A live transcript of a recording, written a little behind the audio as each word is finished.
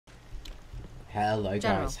Hello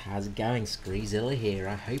guys, how's it going? Screezilla here,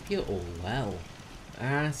 I hope you're all well.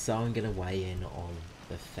 So I'm going to weigh in on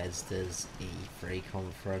Bethesda's E3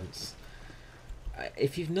 conference.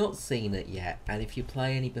 If you've not seen it yet, and if you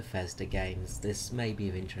play any Bethesda games, this may be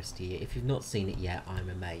of interest to you. If you've not seen it yet, I'm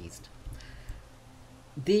amazed.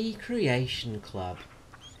 The Creation Club.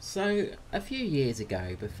 So, a few years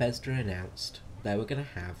ago, Bethesda announced they were going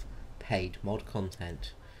to have paid mod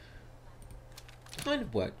content. Kind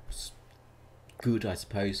of works good, I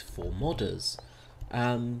suppose, for modders.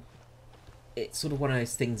 It's sort of one of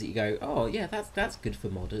those things that you go, oh yeah, that's good for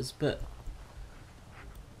modders, but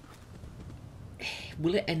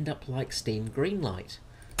will it end up like Steam Greenlight,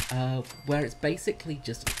 where it's basically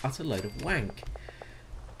just an utter load of wank?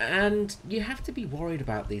 And you have to be worried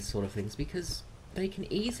about these sort of things because they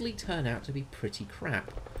can easily turn out to be pretty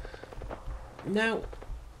crap. Now,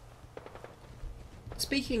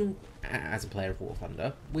 speaking as a player of War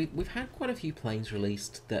Thunder, we've had quite a few planes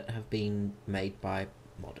released that have been made by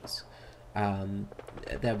modders.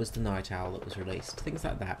 There was the Night Owl that was released, things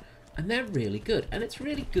like that, and they're really good. And it's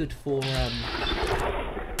really good for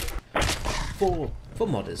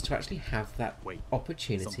modders to actually have that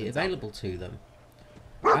opportunity available to them.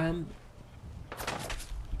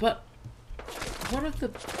 But one of the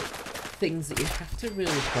things that you have to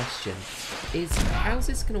really question is how's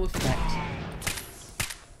this going to affect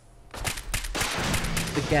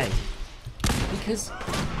the game? Because,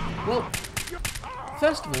 well,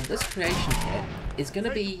 first of all, this creation kit is going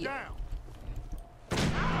to be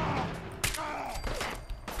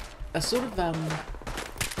a sort of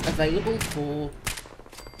available for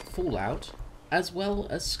Fallout as well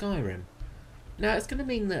as Skyrim. Now, it's going to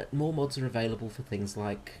mean that more mods are available for things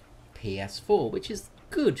like PS4, which is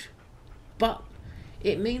good, but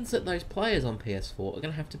it means that those players on PS4 are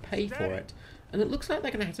going to have to pay for it, and it looks like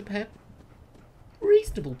they're going to have to pay a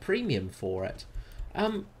reasonable premium for it.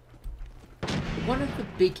 One of the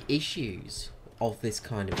big issues of this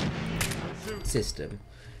kind of system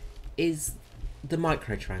is the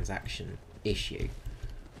microtransaction issue,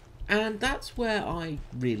 and that's where I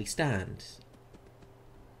really stand.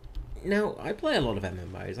 Now, I play a lot of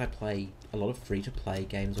MMOs, I play a lot of free-to-play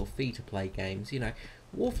games or fee-to-play games, you know,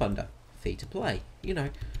 War Thunder, fee-to-play, you know,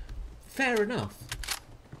 fair enough,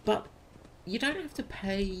 but you don't have to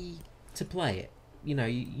pay to play it. You know,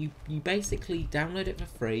 you basically download it for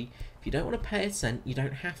free. If you don't want to pay a cent, you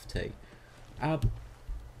don't have to.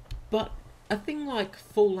 But a thing like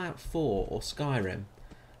Fallout 4 or Skyrim,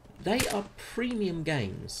 they are premium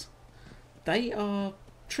games. They are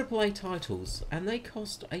AAA titles, and they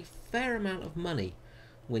cost a fair amount of money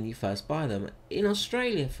when you first buy them. In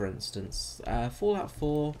Australia, for instance, Fallout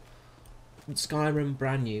 4, Skyrim,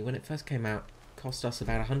 brand new, when it first came out, cost us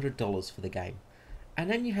about $100 for the game. And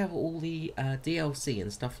then you have all the DLC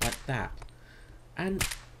and stuff like that. And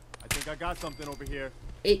I think I got something over here.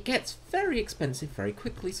 It gets very expensive very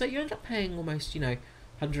quickly, so you end up paying almost, you know,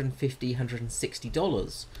 $150,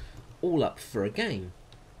 $160 all up for a game.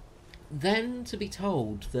 Then to be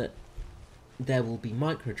told that there will be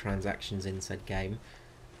microtransactions in said game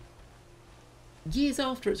years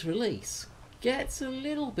after its release gets a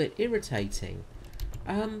little bit irritating.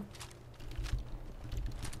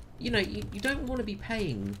 You know, you don't want to be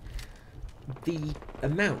paying the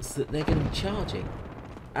amounts that they're going to be charging.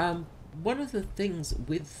 One of the things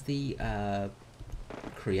with the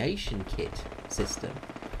creation kit system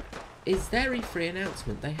is their E3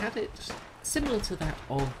 announcement. They had it similar to that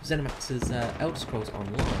of ZeniMax's Elder Scrolls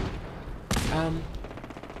Online.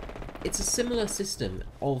 It's a similar system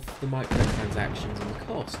of the microtransactions and the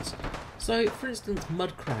costs. So, for instance,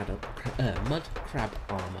 mud crab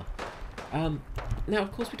armor. Now,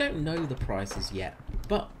 of course, we don't know the prices yet,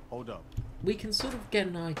 but hold up, we can sort of get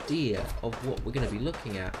an idea of what we're going to be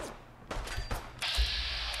looking at.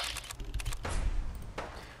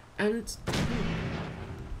 And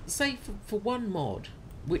say for one mod,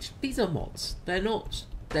 which these are mods, they're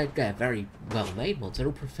very well made mods, they're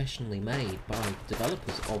all professionally made by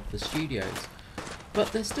developers of the studios,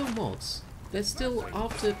 but they're still mods, they're still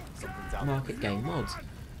after-market game mods.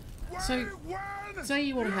 So, say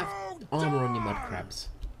you want to have armor on your mud crabs,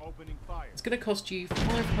 it's going to cost you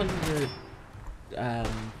 500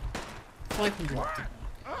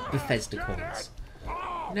 Bethesda coins.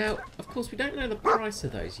 Now, of course, we don't know the price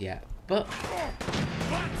of those yet, but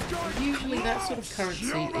usually that sort of currency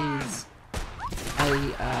is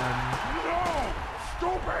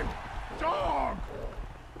stupid dog.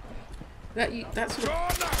 That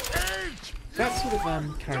sort of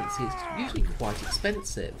currency is usually quite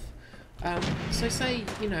expensive. So say,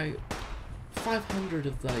 you know, 500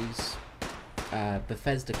 of those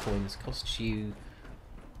Bethesda coins costs you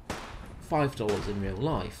 $5 in real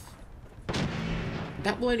life,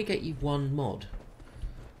 that will only get you one mod.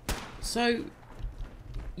 So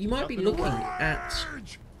you might be looking at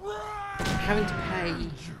having to pay,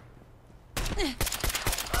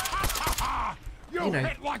 you know,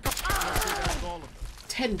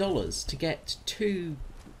 $10 to get 2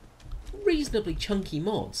 reasonably chunky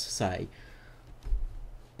mods, say.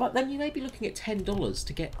 But then you may be looking at $10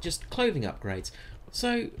 to get just clothing upgrades.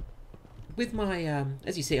 So with my,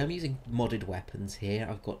 as you see, I'm using modded weapons here.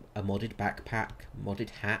 I've got a modded backpack, modded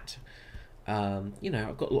hat. You know,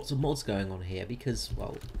 I've got lots of mods going on here because,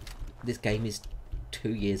 well, this game is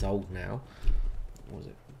 2 years old now. What was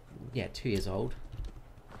it? Yeah, 2 years old.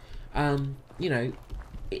 You know,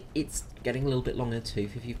 it's getting a little bit long in the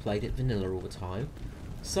tooth if you've played it vanilla all the time.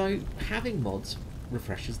 So having mods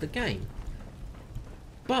refreshes the game.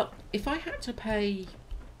 But if I had to pay,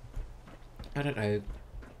 I don't know,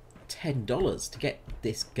 $10 to get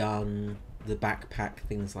this gun, the backpack,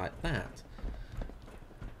 things like that,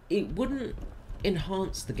 it wouldn't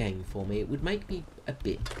enhance the game for me. It would make me a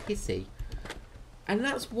bit pissy. And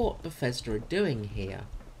that's what Bethesda are doing here.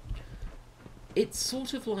 It's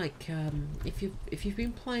sort of like, if you've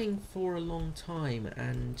been playing for a long time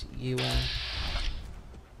and you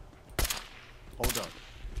Hold up.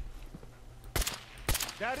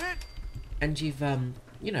 That it? and you've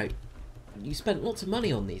you know, you spent lots of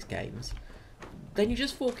money on these games, then you're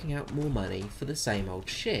just forking out more money for the same old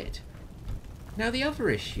shit. Now the other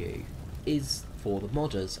issue is for the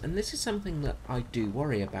modders, and this is something that I do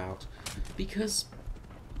worry about, because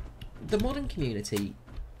the modding community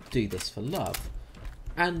do this for love,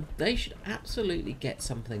 and they should absolutely get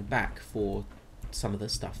something back for some of the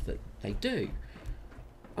stuff that they do.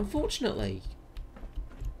 Unfortunately,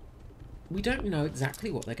 we don't know exactly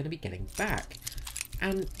what they're going to be getting back,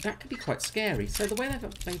 and that can be quite scary. So the way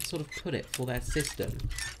they've sort of put it for their system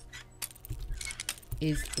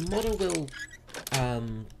is the modder will,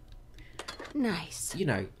 nice. you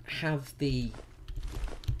know, have the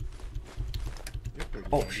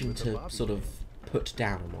option to sort of put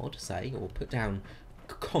down a mod, say, or put down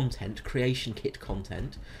content, creation kit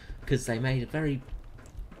content, because they made it very,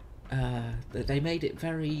 they made a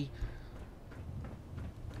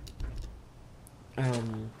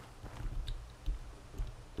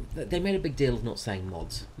big deal of not saying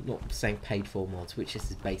mods, not saying paid for mods, which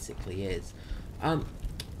this basically is.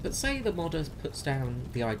 But say the modder puts down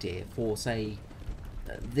the idea for, say,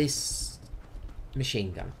 this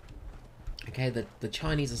machine gun, okay, the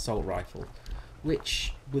Chinese assault rifle,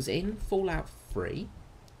 which was in Fallout 3,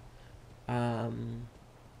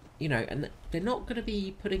 you know, and they're not going to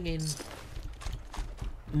be putting in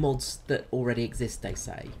mods that already exist, they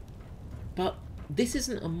say. But this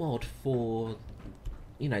isn't a mod for,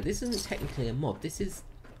 you know, this isn't technically a mod, this is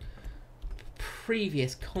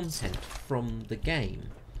previous content from the game.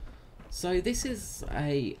 So this is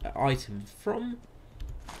a item from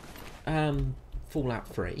Fallout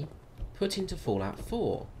 3 put into Fallout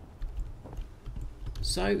 4.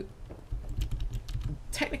 So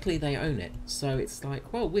technically they own it, so it's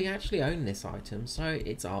like, well, we actually own this item, so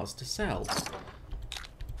it's ours to sell.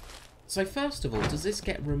 So first of all, does this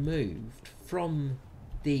get removed from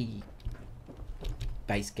the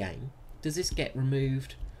base game? Does this get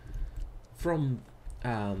removed from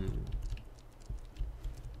the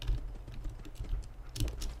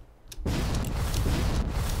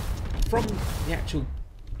actual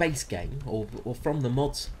base game, or from the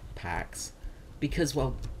mods packs? Because,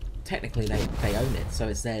 well, technically they own it, so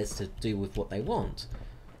it's theirs to do with what they want.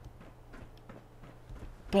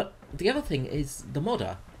 But the other thing is the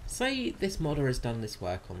modder. Say this modder has done this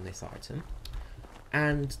work on this item,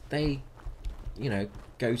 and they, you know,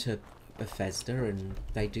 go to Bethesda and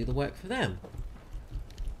they do the work for them.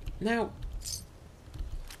 Now,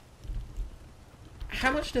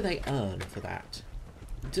 how much do they earn for that?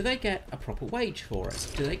 Do they get a proper wage for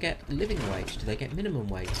it? Do they get living wage? Do they get minimum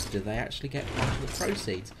wage? Do they actually get part of the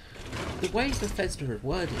proceeds? The way Bethesda have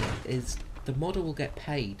worded it is the modder will get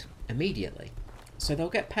paid immediately. So they'll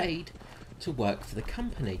get paid to work for the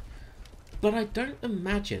company. But I don't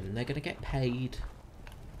imagine they're going to get paid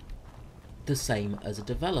the same as a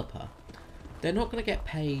developer. They're not going to get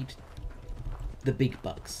paid the big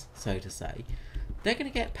bucks, so to say. They're going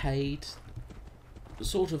to get paid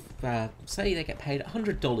sort of, say they get paid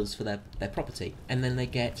 $100 for their property, and then they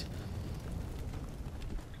get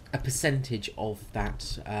a percentage of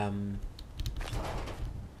that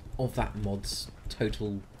mod's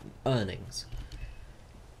total earnings.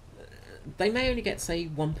 They may only get, say,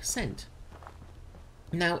 1%.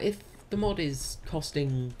 Now, if the mod is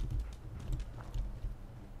costing,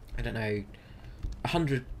 I don't know,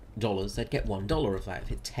 $100, they'd get $1 of that.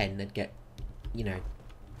 If it's 10, they'd get you know,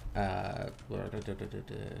 what am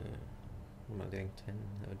I doing? 10,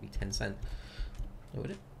 that would be 10 cents. What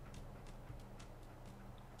would it?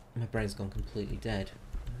 My brain's gone completely dead.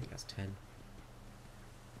 I think that's 10.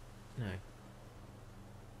 No.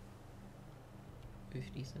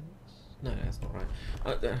 50 cents? No, that's not right.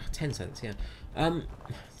 10 cents, yeah.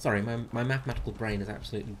 Sorry, my mathematical brain has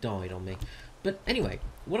absolutely died on me. But anyway,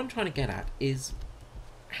 what I'm trying to get at is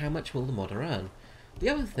how much will the modder earn? The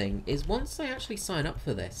other thing is once they actually sign up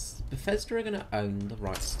for this, Bethesda are going to own the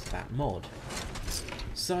rights to that mod.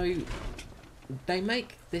 So they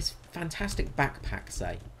make this fantastic backpack,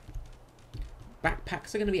 say.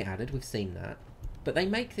 Backpacks are going to be added, we've seen that. But they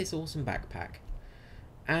make this awesome backpack.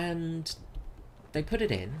 And they put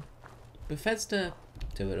it in. Bethesda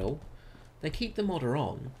do it all. They keep the modder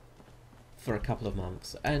on for a couple of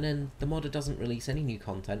months. And then the modder doesn't release any new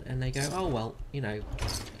content. And they go, oh, well, you know,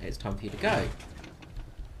 it's time for you to go.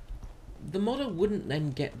 The modder wouldn't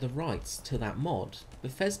then get the rights to that mod.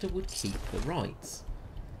 Bethesda would keep the rights.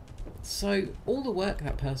 So all the work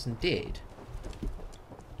that person did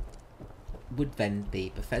would then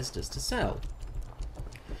be Bethesda's to sell.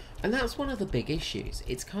 And that's one of the big issues.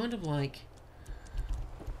 It's kind of like,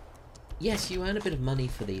 yes, you earn a bit of money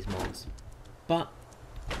for these mods, but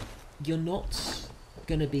you're not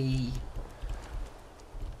going to be,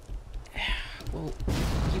 well,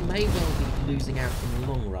 you may well be losing out in the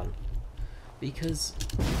long run. Because,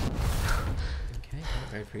 okay,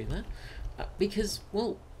 I'll go through that. Because,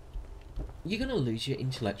 well, you're going to lose your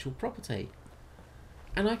intellectual property.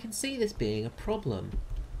 And I can see this being a problem.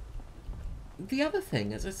 The other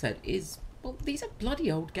thing, as I said, is, well, these are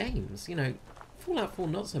bloody old games. You know, Fallout 4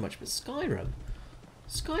 not so much, but Skyrim.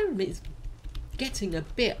 Skyrim is getting a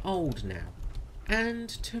bit old now. And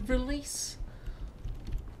to release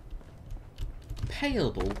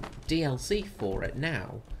payable DLC for it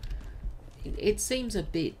now, it seems a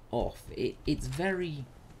bit off. It's very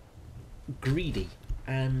greedy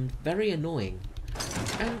and very annoying.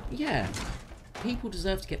 And yeah, people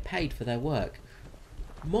deserve to get paid for their work.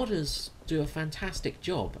 Modders do a fantastic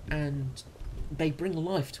job and they bring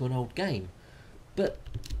life to an old game. But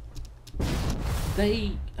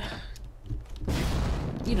they,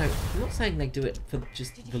 you know, I'm not saying they do it for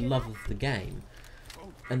just the love of the game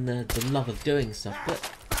and the love of doing stuff,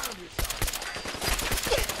 but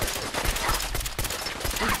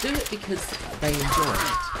they do it because they enjoy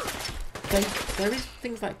it. There is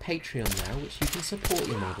things like Patreon now, which you can support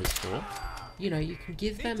your modders for. You know, you can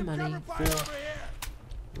give them money for...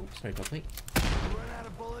 Oops, sorry, got me.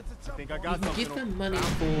 You can give them money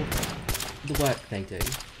for the work they do,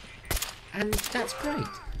 and that's great.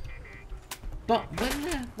 But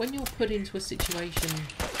when you're put into a situation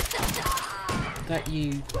that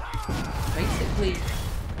you basically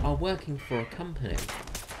are working for a company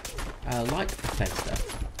like Bethesda,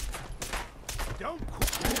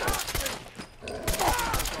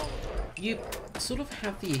 you sort of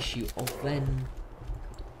have the issue of then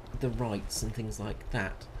the rights and things like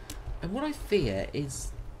that. And what I fear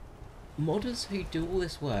is modders who do all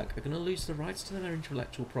this work are going to lose the rights to their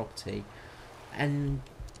intellectual property and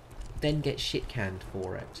then get shit canned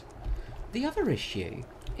for it. The other issue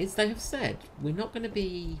is they have said we're not going to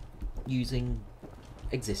be using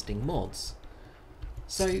existing mods.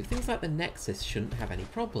 So things like the Nexus shouldn't have any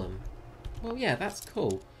problem. Well, yeah, that's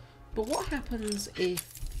cool. But what happens if,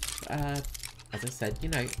 as I said, you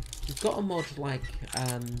know, you've got a mod like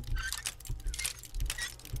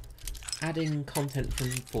adding content from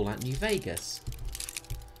Fallout New Vegas.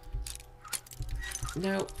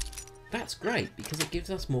 Now, that's great because it gives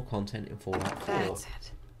us more content in Fallout 4. That's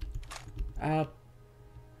it.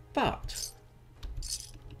 But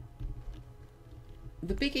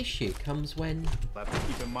the big issue comes when Have to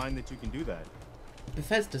keep in mind that you can do that.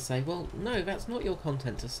 Bethesda say, well, no, that's not your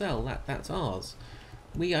content to sell, that's ours.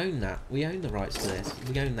 We own that. We own the rights to this.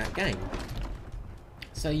 We own that game.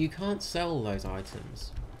 So you can't sell those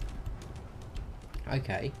items.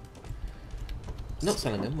 Okay. Not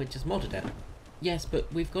selling them, we just modded it. Yes,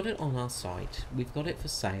 but we've got it on our site. We've got it for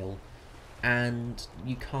sale. And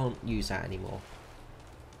you can't use that anymore.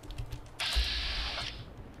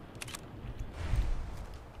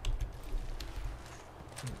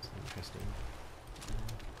 That's interesting.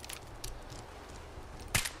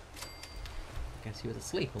 I guess he was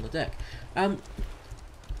asleep on the deck.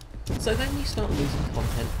 So then you start losing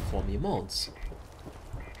content from your mods.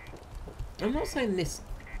 I'm not saying this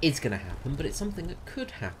is going to happen, but it's something that could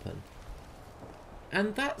happen.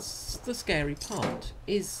 And that's the scary part,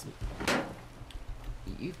 is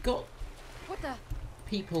you've got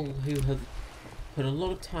people who have put a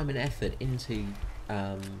lot of time and effort into,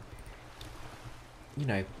 you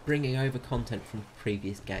know, bringing over content from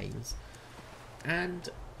previous games, and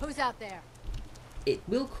Who's out there? it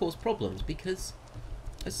will cause problems because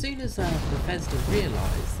as soon as Bethesda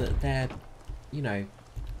realise that their, you know,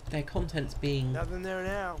 their content's being, Nothing there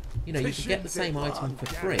now. you know, you can get the same item for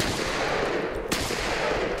free.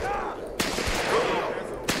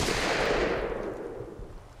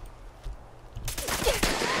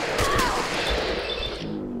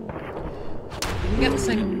 You can get the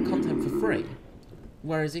same content for free,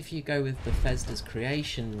 whereas if you go with Bethesda's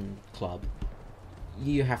Creation Club,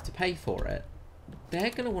 you have to pay for it. They're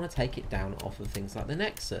going to want to take it down off of things like the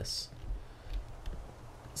Nexus.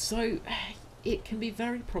 So it can be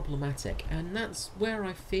very problematic, and that's where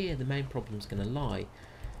I fear the main problem's going to lie,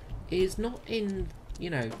 is not in, you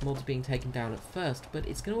know, mods being taken down at first, but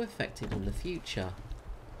it's going to affect it in the future.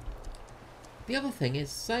 The other thing is,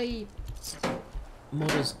 say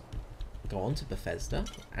modders go on to Bethesda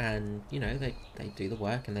and, you know, they do the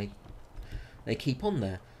work and they keep on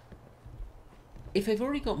there. If they've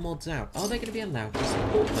already got mods out, are they going to be allowed to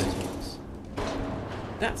support those mods?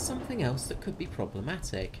 That's something else that could be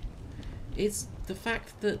problematic. Is the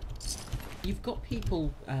fact that you've got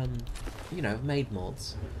people, you know, made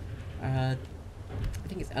mods. I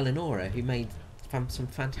think it's Eleonora who made some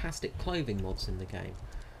fantastic clothing mods in the game.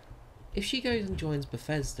 If she goes and joins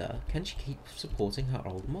Bethesda, can she keep supporting her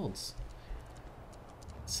old mods?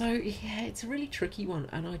 So yeah, it's a really tricky one,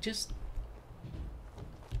 and I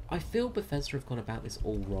feel Bethesda have gone about this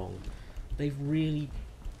all wrong. They've really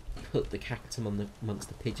put the cat amongst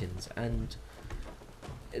the pigeons, and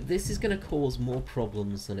this is going to cause more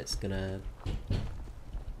problems than it's going to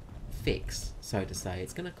fix, so to say.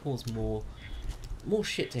 It's going to cause more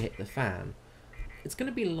shit to hit the fan. It's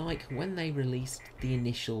going to be like when they released the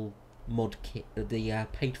initial mod kit, the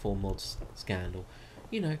paid-for mods scandal.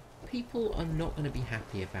 You know, people are not going to be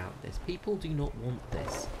happy about this. People do not want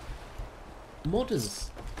this. Modders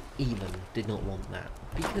even did not want that,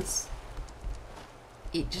 because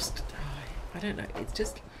it just, I don't know, it's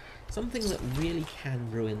just something that really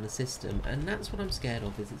can ruin the system, and that's what I'm scared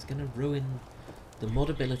of, is it's going to ruin the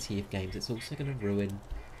moddability of games. It's also going to ruin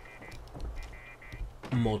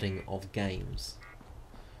modding of games.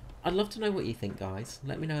 I'd love to know what you think, guys.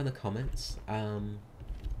 Let me know in the comments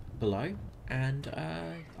below, and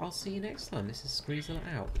I'll see you next time. This is Screezilla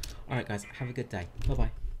out. Alright guys, have a good day. Bye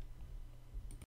bye.